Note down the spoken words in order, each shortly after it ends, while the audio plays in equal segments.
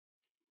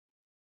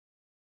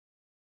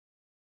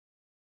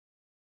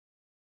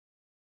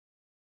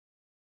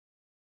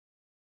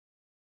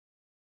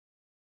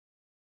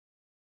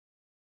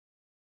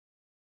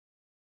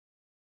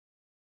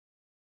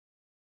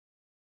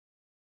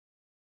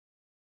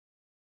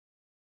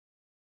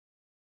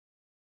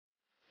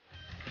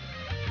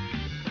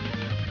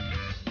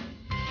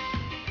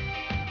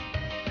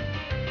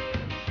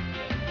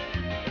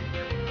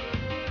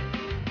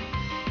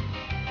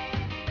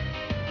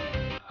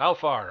how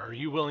far are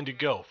you willing to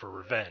go for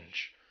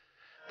revenge?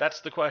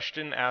 That's the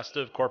question asked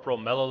of Corporal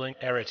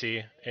Mellowlink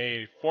Arity,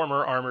 a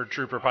former armored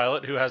trooper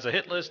pilot who has a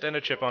hit list and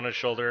a chip on his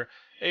shoulder,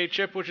 a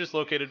chip which is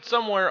located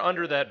somewhere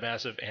under that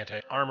massive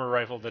anti-armor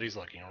rifle that he's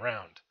lugging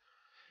around.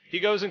 He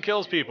goes and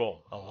kills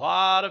people. A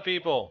lot of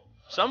people.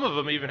 Some of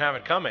them even have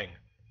it coming.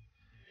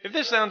 If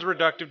this sounds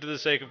reductive to the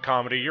sake of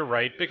comedy, you're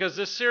right, because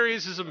this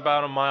series is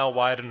about a mile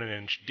wide and an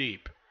inch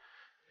deep.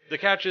 The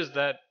catch is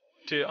that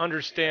to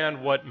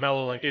understand what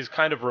Mellowlink is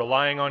kind of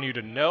relying on you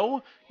to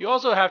know, you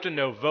also have to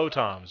know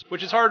Votoms,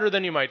 which is harder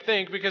than you might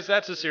think because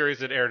that's a series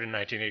that aired in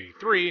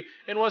 1983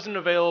 and wasn't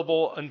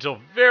available until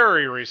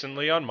very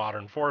recently on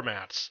modern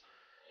formats.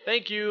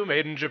 Thank you,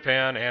 Made in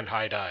Japan and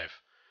High Dive.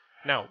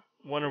 Now,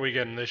 when are we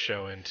getting this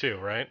show in too,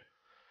 right?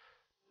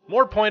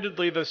 More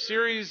pointedly, the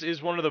series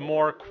is one of the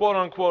more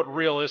quote-unquote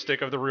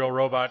realistic of the Real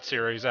Robot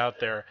series out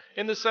there,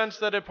 in the sense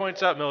that it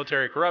points out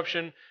military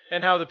corruption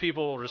and how the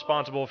people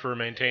responsible for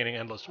maintaining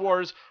endless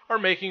wars are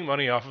making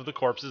money off of the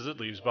corpses it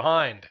leaves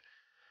behind.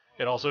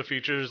 It also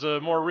features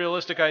a more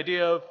realistic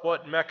idea of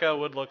what mecha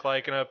would look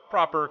like in a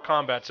proper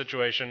combat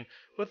situation,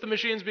 with the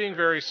machines being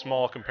very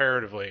small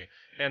comparatively,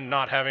 and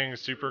not having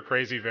super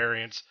crazy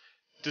variants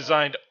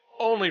designed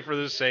only for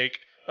the sake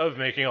of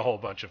making a whole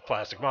bunch of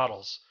plastic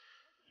models.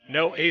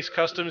 No ace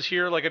customs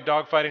here like a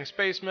dogfighting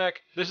space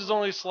mech. This is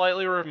only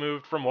slightly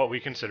removed from what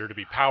we consider to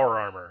be power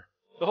armor.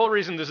 The whole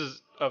reason this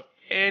is of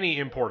any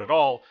import at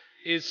all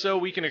is so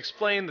we can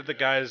explain that the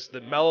guys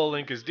that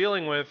Mellowlink is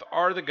dealing with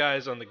are the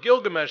guys on the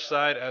Gilgamesh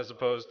side as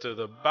opposed to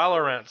the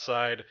Ballarat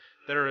side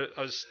that are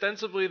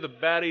ostensibly the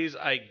baddies,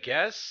 I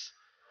guess.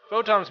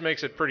 Votoms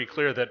makes it pretty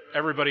clear that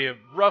everybody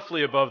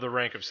roughly above the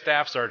rank of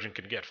staff sergeant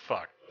can get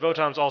fucked.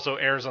 Votoms also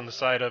errs on the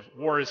side of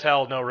war is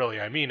hell, no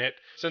really, I mean it,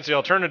 since the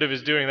alternative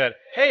is doing that,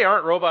 hey,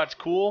 aren't robots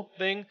cool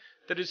thing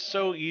that is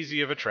so easy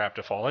of a trap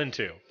to fall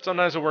into.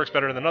 Sometimes it works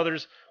better than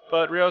others,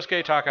 but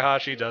Ryosuke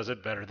Takahashi does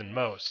it better than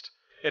most.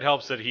 It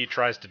helps that he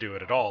tries to do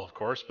it at all, of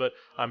course, but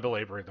I'm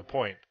belaboring the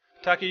point.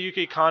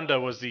 Takayuki Kanda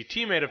was the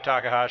teammate of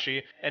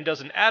Takahashi and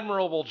does an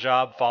admirable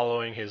job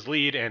following his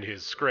lead and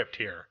his script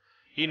here.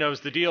 He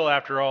knows the deal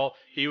after all,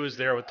 he was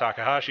there with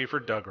Takahashi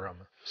for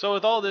Dougram. So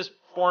with all this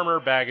former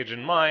baggage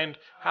in mind,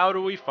 how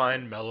do we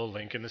find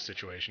Mellowlink in the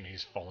situation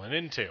he's fallen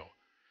into?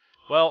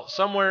 Well,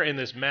 somewhere in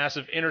this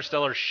massive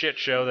interstellar shit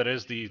show that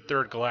is the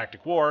Third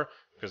Galactic War,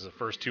 because the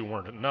first two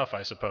weren't enough,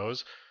 I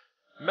suppose,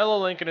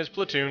 Mellowlink and his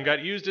platoon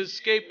got used as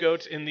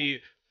scapegoats in the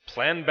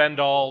Plan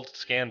Bandal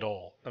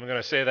scandal. I'm going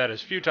to say that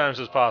as few times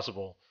as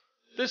possible.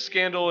 This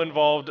scandal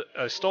involved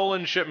a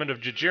stolen shipment of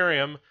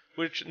Jijirium,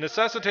 which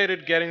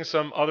necessitated getting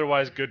some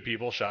otherwise good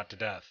people shot to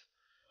death.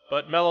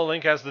 But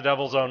Mellowlink has the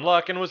devil's own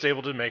luck and was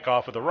able to make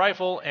off with a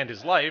rifle and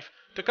his life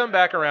to come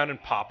back around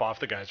and pop off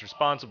the guys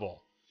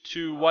responsible.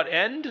 To what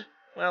end?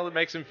 Well, it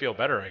makes him feel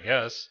better, I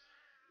guess.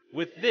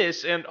 With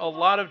this and a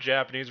lot of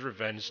Japanese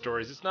revenge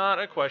stories, it's not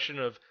a question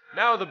of,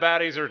 now the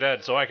baddies are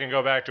dead so I can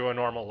go back to a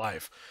normal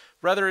life.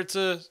 Rather, it's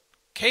a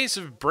case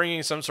of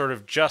bringing some sort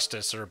of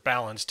justice or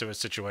balance to a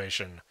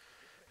situation.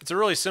 It's a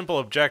really simple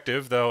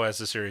objective, though as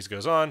the series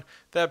goes on,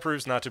 that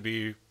proves not to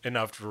be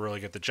enough to really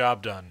get the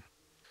job done.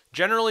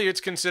 Generally,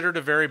 it's considered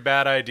a very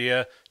bad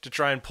idea to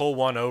try and pull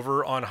one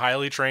over on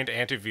highly trained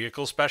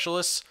anti-vehicle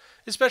specialists,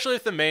 especially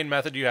if the main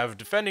method you have of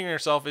defending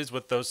yourself is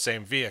with those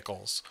same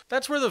vehicles.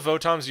 That's where the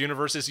Votoms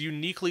universe is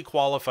uniquely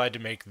qualified to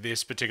make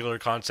this particular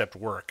concept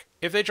work.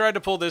 If they tried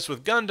to pull this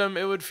with Gundam,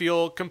 it would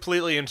feel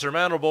completely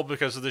insurmountable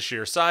because of the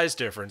sheer size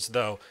difference,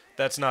 though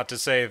that's not to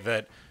say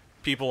that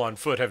people on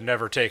foot have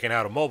never taken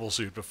out a mobile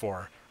suit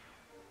before.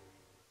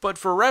 But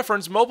for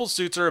reference, mobile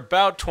suits are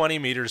about 20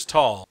 meters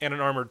tall, and an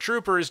armored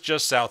trooper is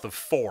just south of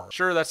 4.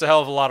 Sure, that's a hell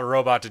of a lot of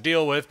robot to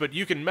deal with, but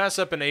you can mess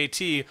up an AT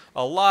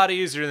a lot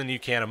easier than you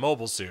can a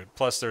mobile suit.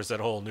 Plus, there's that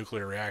whole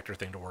nuclear reactor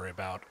thing to worry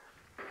about.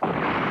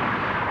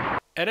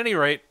 At any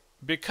rate,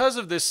 because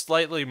of this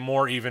slightly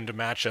more evened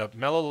matchup,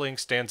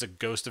 Mellowlink stands a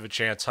ghost of a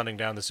chance hunting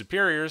down the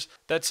superiors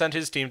that sent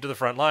his team to the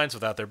front lines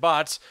without their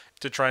bots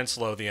to try and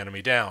slow the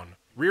enemy down.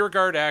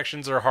 Rearguard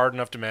actions are hard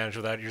enough to manage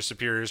without your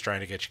superiors trying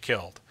to get you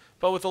killed.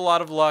 But with a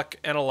lot of luck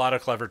and a lot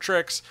of clever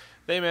tricks,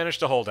 they manage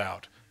to hold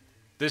out.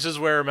 This is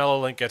where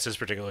Mellowlink gets his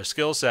particular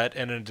skill set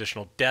and an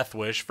additional death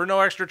wish for no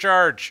extra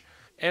charge.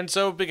 And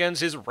so begins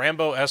his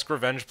Rambo-esque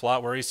revenge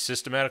plot where he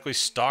systematically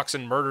stalks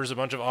and murders a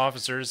bunch of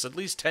officers, at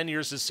least 10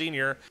 years his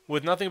senior,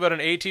 with nothing but an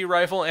AT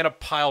rifle and a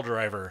pile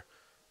driver.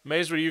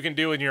 Amazed what you can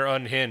do when you're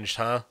unhinged,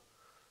 huh?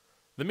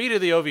 The meat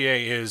of the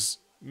OVA is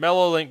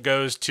Mellowlink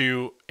goes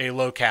to a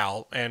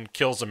locale and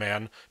kills a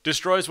man,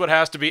 destroys what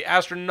has to be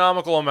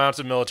astronomical amounts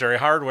of military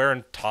hardware,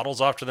 and toddles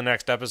off to the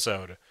next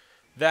episode.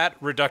 That,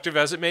 reductive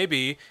as it may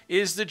be,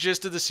 is the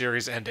gist of the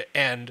series end to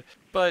end,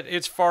 but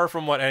it's far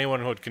from what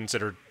anyone would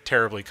consider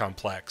terribly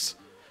complex.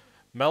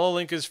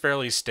 Mellowlink is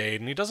fairly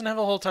staid, and he doesn't have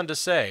a whole ton to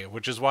say,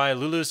 which is why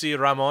Lulusi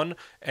Ramon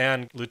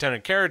and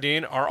Lieutenant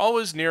Carradine are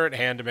always near at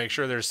hand to make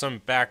sure there's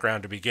some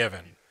background to be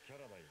given.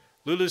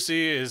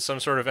 Lulusi is some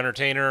sort of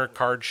entertainer,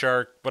 card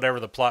shark, whatever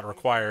the plot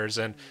requires,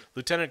 and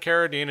Lieutenant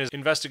Carradine is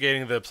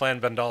investigating the Plan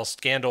Bandal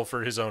scandal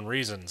for his own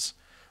reasons.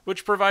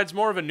 which provides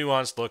more of a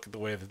nuanced look at the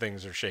way that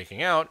things are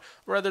shaking out,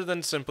 rather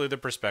than simply the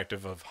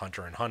perspective of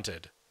hunter and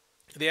hunted.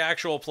 The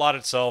actual plot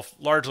itself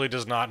largely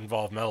does not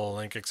involve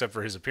Mellowlink except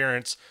for his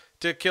appearance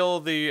to kill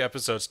the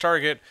episode's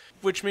target,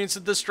 which means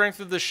that the strength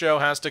of the show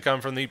has to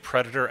come from the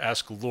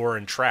Predator-esque lure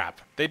and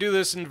trap. They do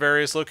this in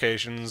various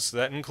locations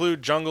that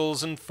include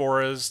jungles and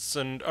forests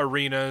and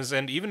arenas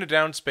and even a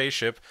downed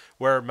spaceship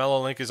where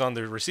Mellowlink is on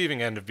the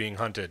receiving end of being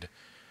hunted.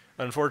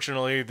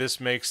 Unfortunately, this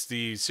makes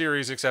the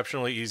series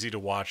exceptionally easy to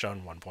watch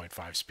on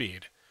 1.5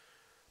 speed.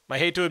 I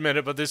hate to admit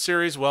it, but this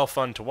series, while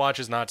fun to watch,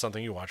 is not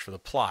something you watch for the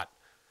plot.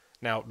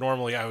 Now,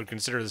 normally I would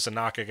consider this a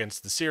knock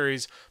against the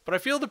series, but I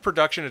feel the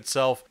production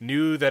itself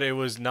knew that it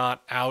was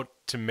not out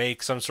to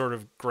make some sort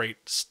of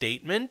great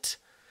statement.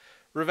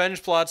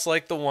 Revenge plots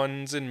like the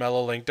ones in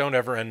Mellowlink don't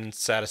ever end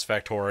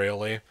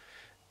satisfactorily.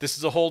 This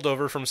is a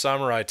holdover from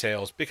Samurai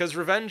Tales, because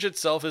revenge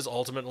itself is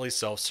ultimately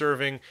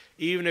self-serving,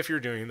 even if you're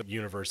doing the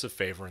universe a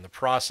favor in the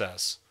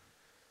process.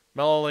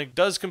 Mellowlink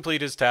does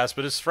complete his task,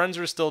 but his friends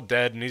are still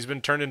dead, and he's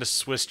been turned into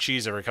Swiss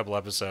cheese every couple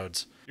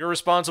episodes. You're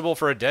responsible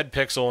for a dead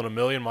pixel in a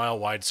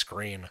million-mile-wide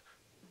screen.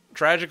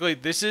 Tragically,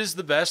 this is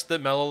the best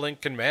that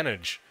Mellowlink can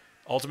manage.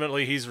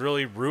 Ultimately, he's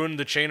really ruined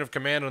the chain of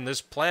command on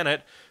this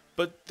planet,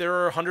 but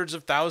there are hundreds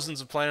of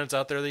thousands of planets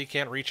out there that he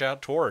can't reach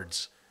out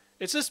towards.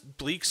 It's this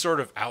bleak sort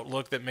of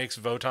outlook that makes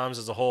Votoms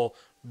as a whole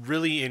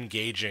really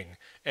engaging,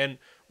 and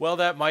while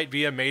that might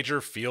be a major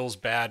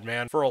feels-bad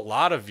man for a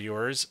lot of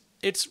viewers,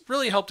 it's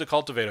really helped to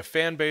cultivate a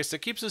fan base that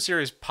keeps the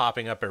series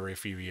popping up every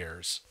few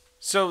years.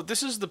 So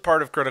this is the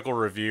part of critical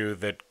review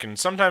that can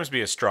sometimes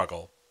be a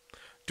struggle.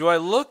 Do I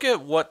look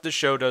at what the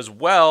show does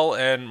well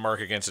and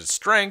mark against its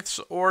strengths,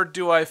 or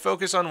do I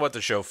focus on what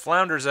the show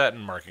flounders at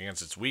and mark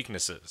against its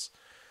weaknesses?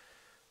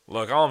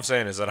 Look, all I'm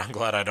saying is that I'm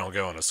glad I don't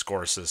go on a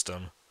score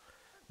system.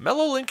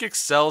 Mellowlink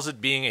excels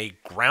at being a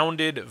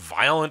grounded,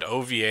 violent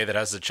OVA that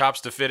has the chops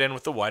to fit in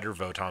with the wider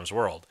Votoms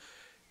world.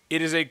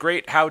 It is a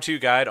great how-to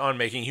guide on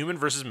making human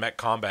versus mech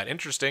combat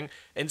interesting,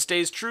 and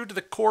stays true to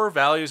the core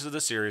values of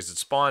the series that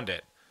spawned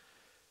it.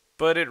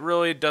 But it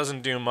really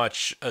doesn't do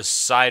much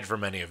aside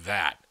from any of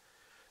that.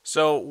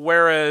 So,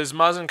 whereas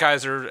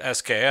Mazinkaiser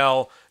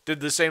SKL did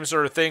the same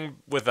sort of thing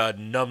with a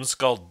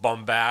numbskulled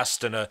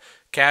bombast and a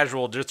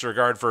casual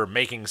disregard for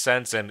making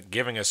sense and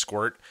giving a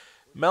squirt,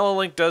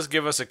 Mellowlink does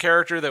give us a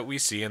character that we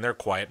see in their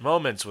quiet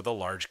moments with a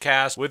large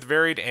cast with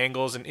varied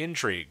angles and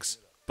intrigues.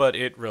 But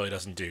it really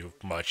doesn't do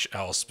much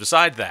else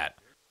beside that.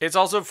 It's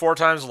also 4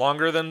 times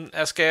longer than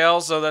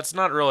SKL, so that's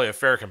not really a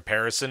fair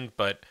comparison,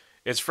 but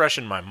it's fresh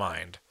in my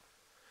mind.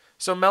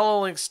 So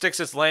Mellowlink sticks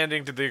its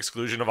landing to the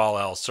exclusion of all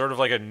else, sort of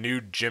like a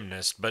nude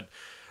gymnast, but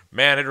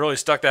man, it really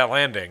stuck that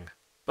landing.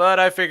 But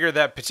I figure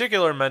that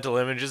particular mental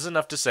image is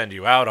enough to send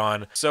you out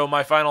on, so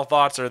my final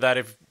thoughts are that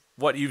if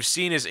what you've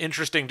seen is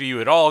interesting to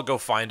you at all, go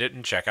find it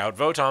and check out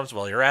Votoms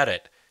while you're at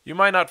it. You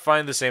might not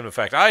find the same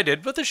effect I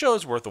did, but the show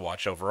is worth a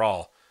watch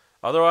overall.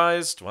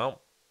 Otherwise,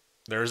 well,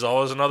 there's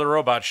always another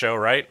robot show,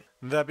 right?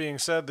 That being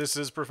said, this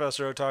is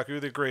Professor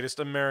Otaku, the greatest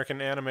American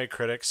anime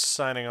critic,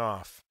 signing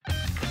off.